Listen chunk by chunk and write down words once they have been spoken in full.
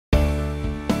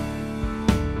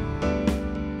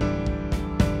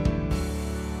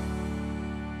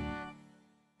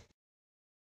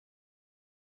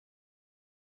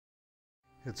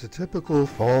It's a typical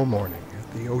fall morning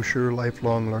at the Osher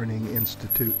Lifelong Learning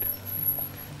Institute.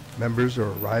 Members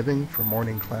are arriving for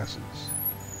morning classes.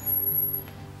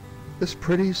 This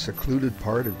pretty, secluded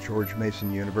part of George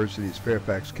Mason University's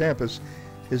Fairfax campus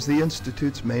is the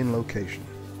Institute's main location.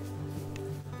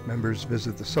 Members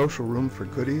visit the social room for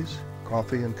goodies,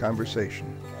 coffee, and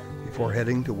conversation before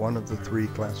heading to one of the 3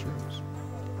 classrooms.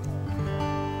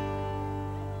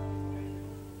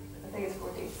 I think it's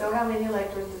 14. So how many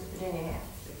electors does Virginia have?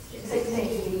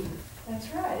 16. That's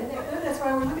right. Isn't that good? That's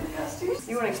why we're looking at the Constitution.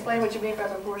 You want to explain what you mean by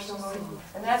proportional voting?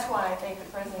 And that's why I think the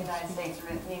President of the United States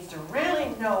needs to really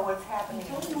know what's happening. He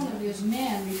told one of his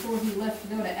men before he left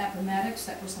to go to Appomattox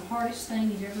that was the hardest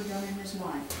thing he'd ever done in his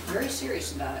life. Very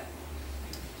serious about it.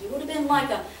 It would have been like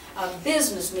a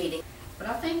business meeting. But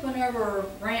I think whenever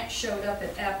Branch showed up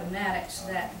at Appomattox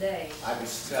that day, I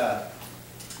was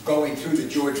going through the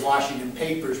George Washington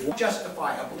papers,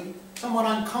 justifiably somewhat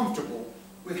uncomfortable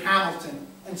with Hamilton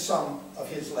and some of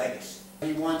his legacy.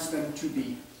 He wants them to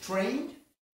be trained.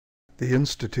 The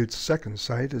Institute's second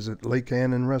site is at Lake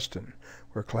Ann in Reston,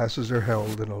 where classes are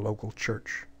held in a local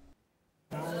church.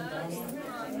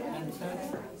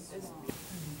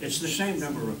 It's the same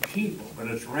number of people, but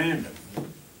it's random.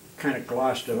 Kind of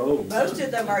glossed it over. Most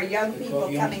of them are young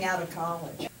people coming out of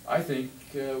college. I think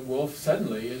Wolf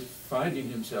suddenly is finding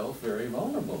himself very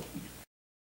vulnerable.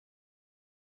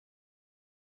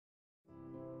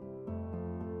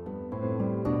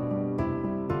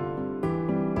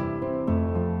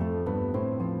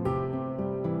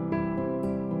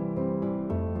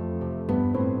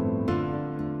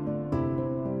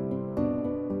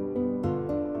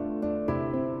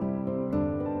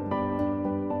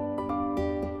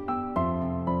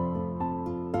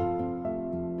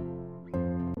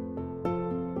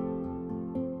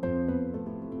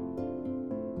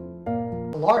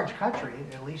 A large country,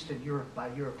 at least in Europe by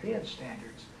European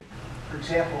standards. For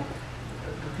example,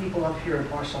 the people up here in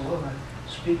Barcelona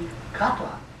speak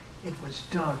Catalan. It was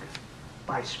dug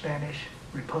by Spanish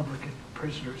Republican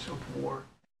prisoners of war.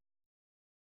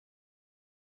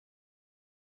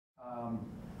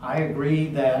 I agree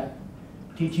that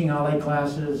teaching OLLI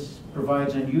classes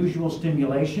provides unusual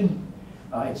stimulation.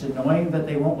 It's annoying that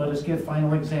they won't let us give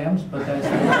final exams, but that's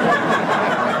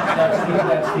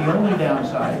the only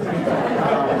downside.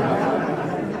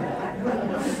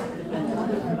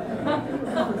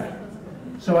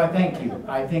 So I thank you.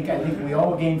 I think we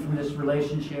all gain from this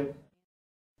relationship.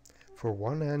 For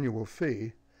one annual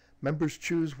fee, members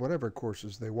choose whatever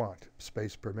courses they want,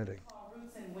 space permitting.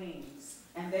 Roots and Wings,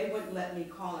 and they wouldn't let me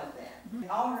call it that.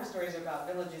 All her stories are about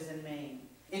villages in Maine,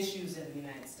 issues in the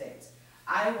United States.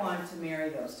 I wanted to marry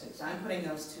those two, so I'm putting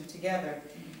those two together.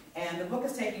 And the book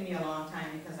is taking me a long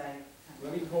time because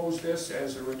Let me pose this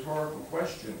as a rhetorical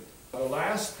question. The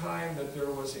last time that there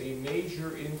was a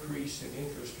major increase in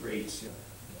interest rates,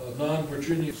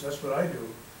 Non-Virginia. that's what I do.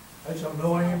 I have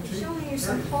no IMT. Showing you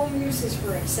some home uses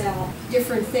for Excel,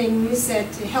 different things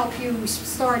that to help you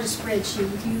start a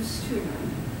spreadsheet. Use Tutor.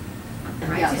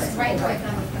 Right, just right.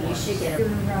 You should get your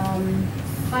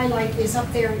highlight is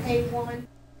up there in A1.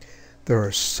 There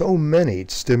are so many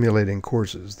stimulating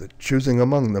courses that choosing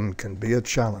among them can be a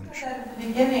challenge. At the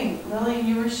beginning, Lily,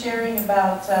 you were sharing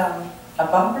about a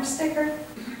bumper sticker.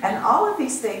 and all of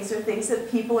these things are things that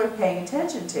people are paying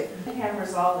attention to.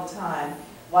 Cameras all the time.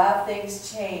 While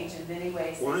things change in many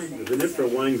ways. The vinifera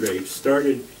wine grape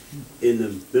started in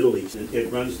the Middle East, and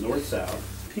it runs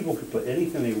north-south. People could put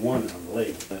anything they wanted on the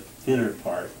lake. The inner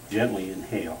part, gently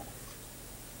inhale.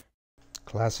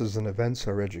 Classes and events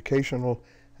are educational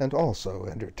and also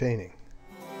entertaining.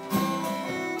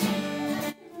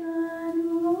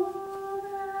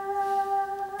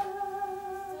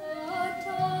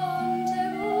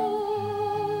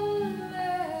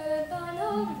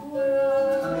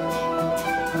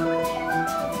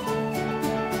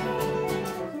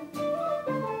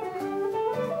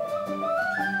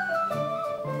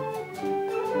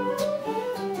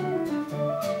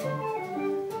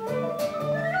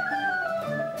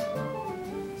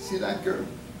 See that girl?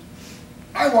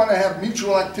 I want to have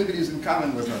mutual activities in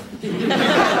common with her.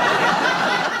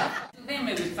 Then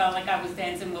it felt like I was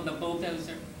dancing with a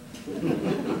bulldozer.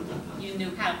 You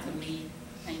knew how to lead.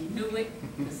 I knew it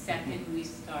the second we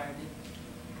started.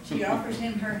 She offers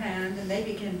him her hand and they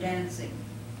begin dancing.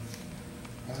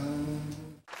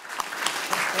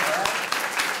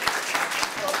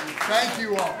 Thank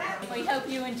you all. We hope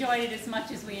you enjoyed it as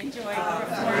much as we enjoyed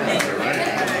performing.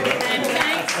 And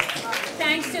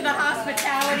thanks to the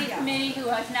hospitality committee who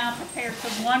has now prepared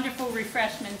some wonderful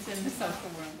refreshments in the social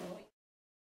room.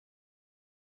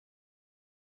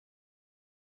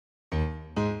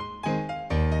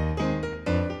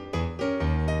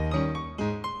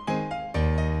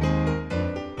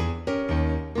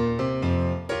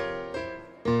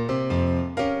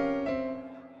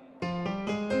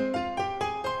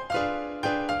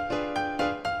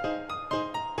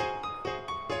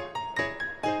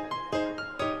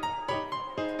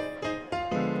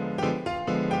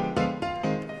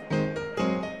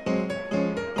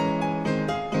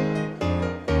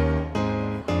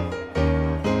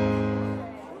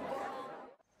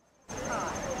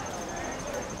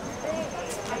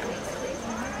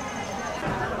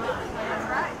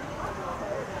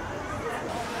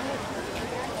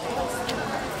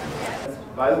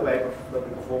 By the way,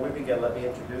 before we begin, let me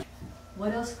introduce.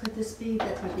 What else could this be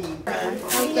that would be?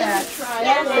 Take that.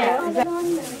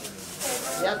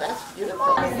 Yeah, that's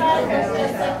beautiful. Try to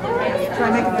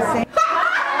make it the same.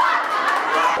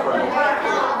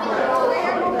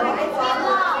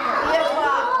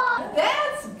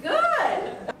 That's good.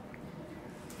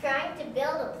 Trying to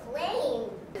build a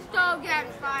plane. Stove got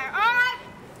fire. All right,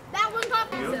 that one's up.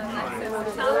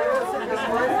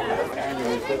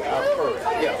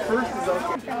 Yeah, first is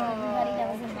okay. That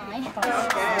was in mine.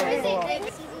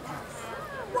 Okay.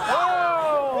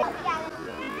 Whoa!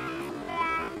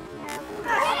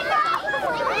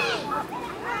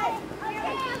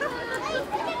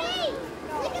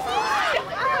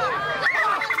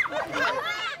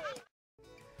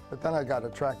 But then I got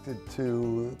attracted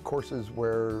to courses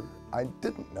where I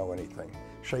didn't know anything.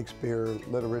 Shakespeare,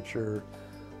 literature,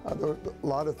 there were a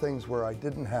lot of things where I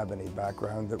didn't have any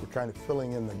background that were kind of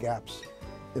filling in the gaps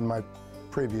in my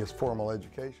previous formal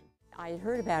education. I had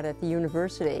heard about it at the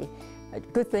university,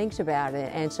 good things about it,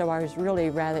 and so I was really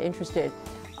rather interested.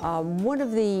 One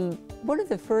of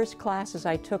the first classes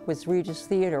I took was Regis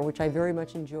Theater, which I very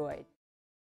much enjoyed.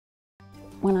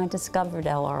 When I discovered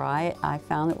LRI, I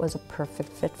found it was a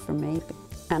perfect fit for me.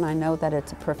 And I know that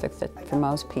it's a perfect fit for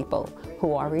most people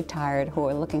who are retired, who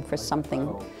are looking for something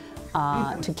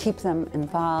to keep them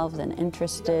involved and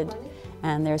interested.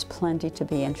 And there's plenty to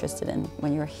be interested in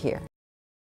when you're here.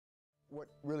 What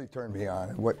really turned me on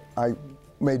and what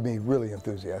made me really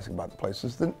enthusiastic about the place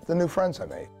is the new friends I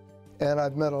made. And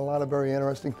I've met a lot of very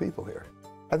interesting people here.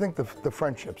 I think the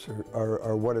friendships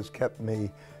are what has kept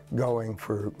me going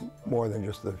for more than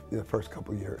just the first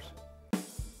couple of years.